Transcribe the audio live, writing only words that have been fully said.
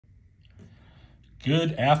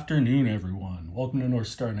Good afternoon, everyone. Welcome to North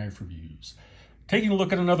Star Knife Reviews. Taking a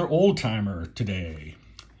look at another old-timer today.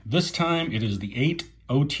 This time it is the 8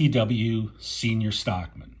 OTW Senior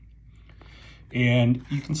Stockman. And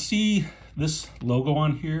you can see this logo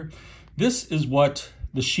on here. This is what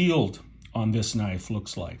the shield on this knife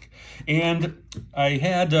looks like. And I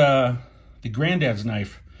had the Granddad's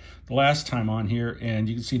knife the last time on here, and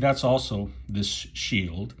you can see that's also this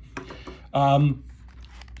shield.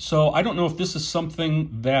 So I don't know if this is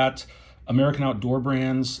something that American Outdoor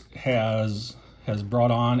Brands has brought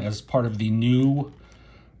on as part of the new,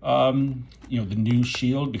 the new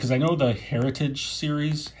shield, because I know the Heritage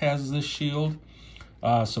series has this shield.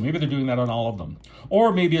 So maybe they're doing that on all of them,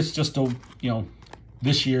 or maybe it's just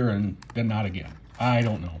this year and then not again. I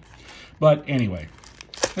don't know. But anyway,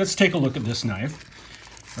 let's take a look at this knife.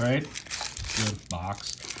 All right, the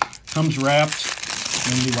box comes wrapped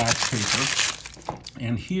in the wax paper.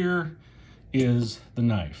 And here is the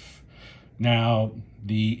knife. Now,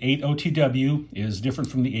 the 8 OTW is different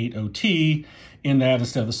from the 8 OT in that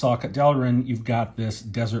instead of the saw-cut Delrin, you've got this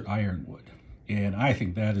desert ironwood. And I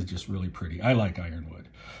think that is just really pretty. I like ironwood.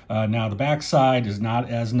 Now, the back side is not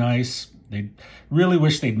as nice. They really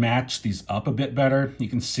wish they'd match these up a bit better. You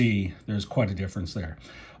can see there's quite a difference there.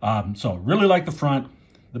 So really like the front.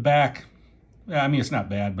 The back, I mean, it's not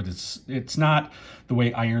bad, but it's not the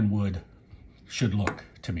way ironwood should look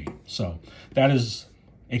to me. So that is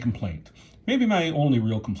a complaint. Maybe my only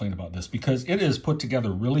real complaint about this, because it is put together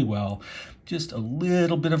really well. Just a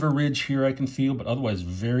little bit of a ridge here I can feel, but otherwise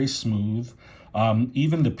very smooth.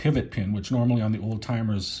 Even the pivot pin, which normally on the old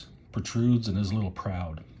timers protrudes and is a little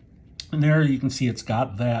proud. And there you can see it's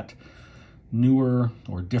got that newer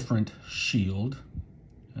or different shield.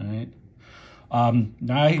 All right.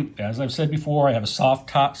 Now, as I've said before, I have a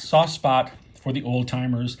soft spot for the old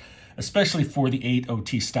timers, especially for the 8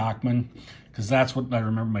 OT Stockman, because that's what I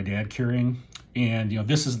remember my dad carrying. And,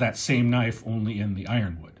 this is that same knife, only in the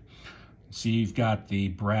ironwood. See, you've got the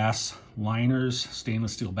brass liners,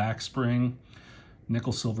 stainless steel back spring,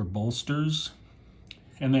 nickel silver bolsters,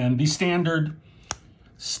 and then the standard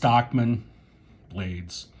Stockman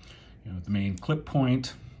blades. The main clip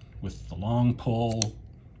point with the long pull.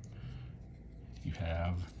 You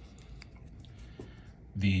have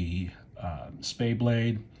the spay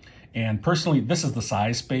blade. And personally, this is the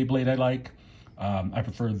size spay blade I like. I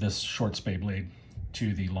prefer this short spay blade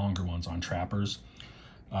to the longer ones on trappers.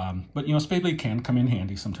 But spay blade can come in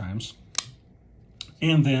handy sometimes.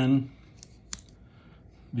 And then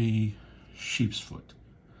the sheep's foot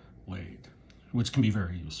blade, which can be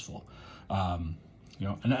very useful. And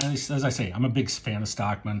as I say, I'm a big fan of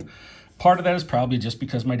Stockman. Part of that is probably just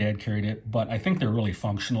because my dad carried it, but I think they're a really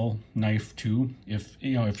functional knife too, if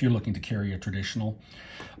you're looking to carry a traditional.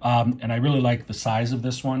 And I really like the size of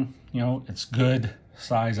this one. It's good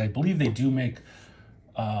size. I believe they do make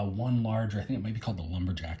one larger. I think it might be called the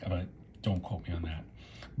Lumberjack, but don't quote me on that.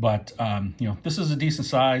 But, this is a decent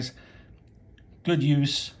size, good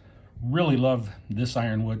use. Really love this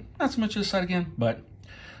ironwood. Not so much this side again, but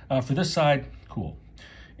for this side, cool.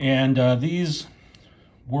 And these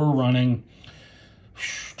were running,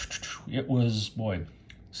 it was, boy,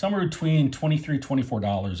 somewhere between $23,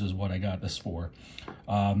 $24 is what I got this for.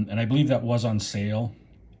 And I believe that was on sale.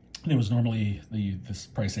 It was normally, this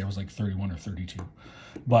price there was like 31 or 32.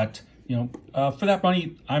 But, for that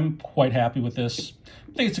money, I'm quite happy with this.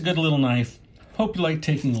 I think it's a good little knife. Hope you like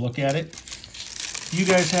taking a look at it. You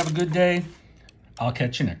guys have a good day. I'll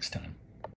catch you next time.